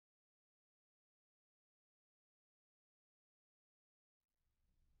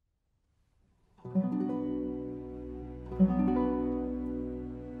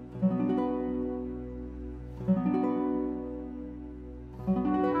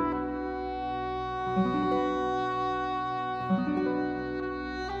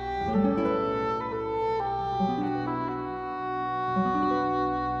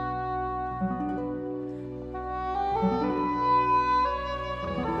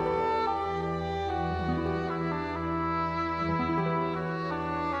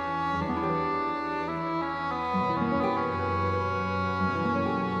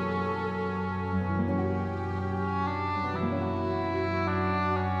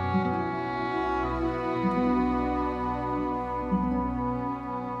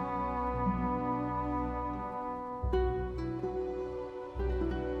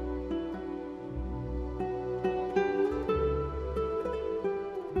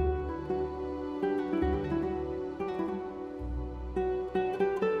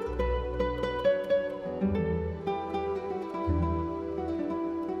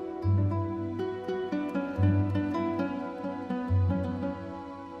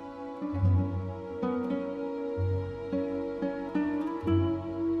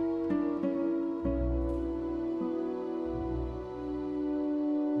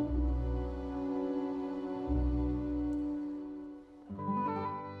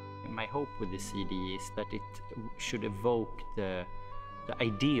My hope with this CD is that it should evoke the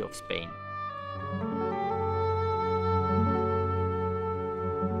idea of Spain.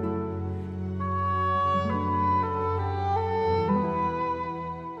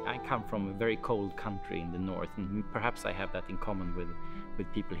 I come from a very cold country in the north, and perhaps I have that in common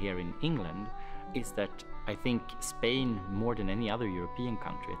with people here in England, is that I think Spain, more than any other European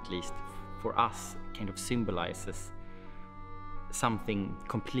country, at least for us, kind of symbolizes something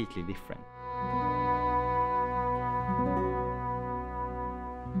completely different.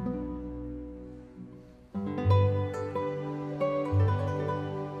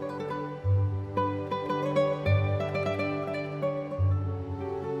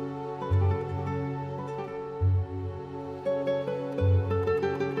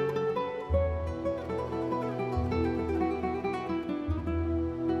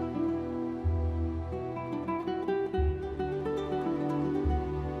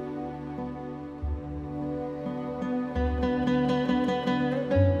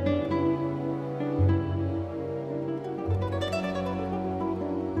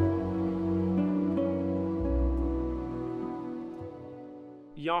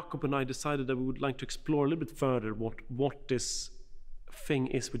 Jacob and I decided that we would like to explore a little bit further what this thing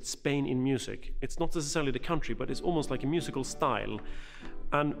is with Spain in music. It's not necessarily the country, but it's almost like a musical style.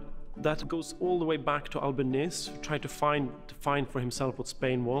 And that goes all the way back to Albéniz, who tried to find for himself what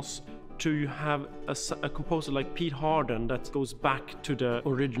Spain was, to have a composer like Pete Harden that goes back to the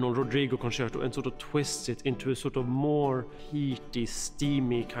original Rodrigo concerto and sort of twists it into a sort of more heaty,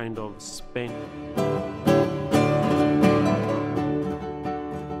 steamy kind of Spain.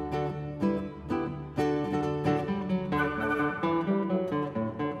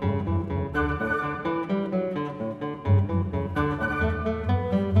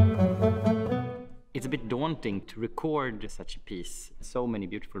 To record such a piece, so many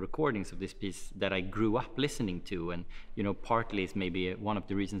beautiful recordings of this piece that I grew up listening to, and partly is maybe one of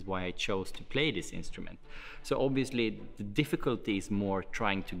the reasons why I chose to play this instrument. So obviously the difficulty is more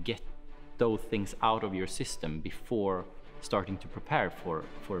trying to get those things out of your system before starting to prepare for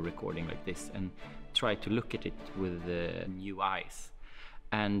a recording like this and try to look at it with new eyes.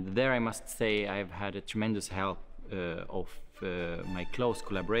 And there I must say I've had a tremendous help of my close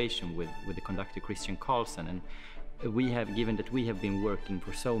collaboration with the conductor Christian Karlsen, and given that we have been working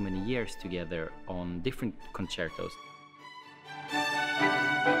for so many years together on different concertos.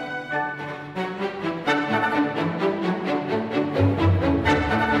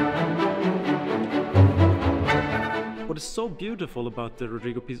 What is so beautiful about the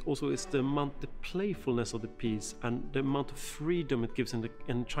Rodrigo piece also is the playfulness of the piece and the amount of freedom it gives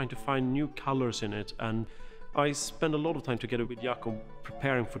in trying to find new colors in it. And I spend a lot of time together with Jacob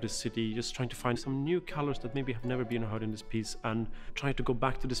preparing for this CD, just trying to find some new colors that maybe have never been heard in this piece and trying to go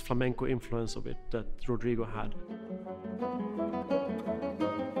back to this flamenco influence of it that Rodrigo had.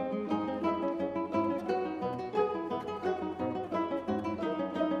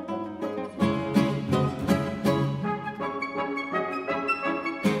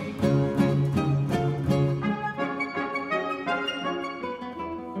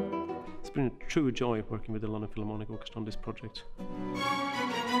 It's been a true joy working with the London Philharmonic Orchestra on this project.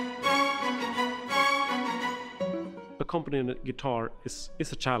 Accompanying the guitar is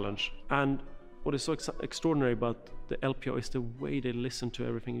a challenge, and what is so extraordinary about the LPO is the way they listen to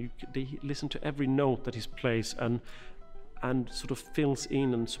everything. They listen to every note that he plays and sort of fills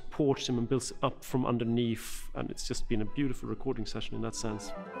in and supports him and builds up from underneath, and it's just been a beautiful recording session in that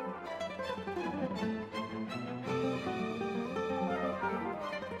sense.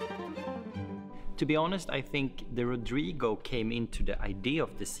 To be honest, I think the Rodrigo came into the idea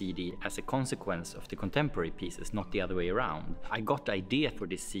of the CD as a consequence of the contemporary pieces, not the other way around. I got the idea for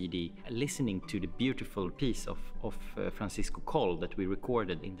this CD listening to the beautiful piece of Fransisco Coll that we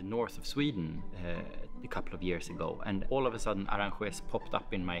recorded in the north of Sweden a couple of years ago, and all of a sudden Aranjuez popped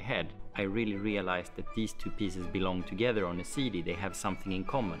up in my head. I really realized that these two pieces belong together on a CD. They have something in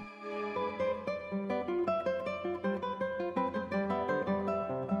common.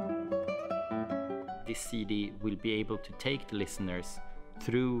 This CD will be able to take the listeners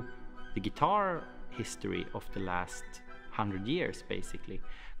through the guitar history of the last 100 years, basically,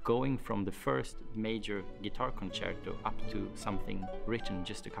 going from the first major guitar concerto up to something written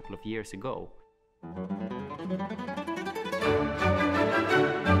just a couple of years ago.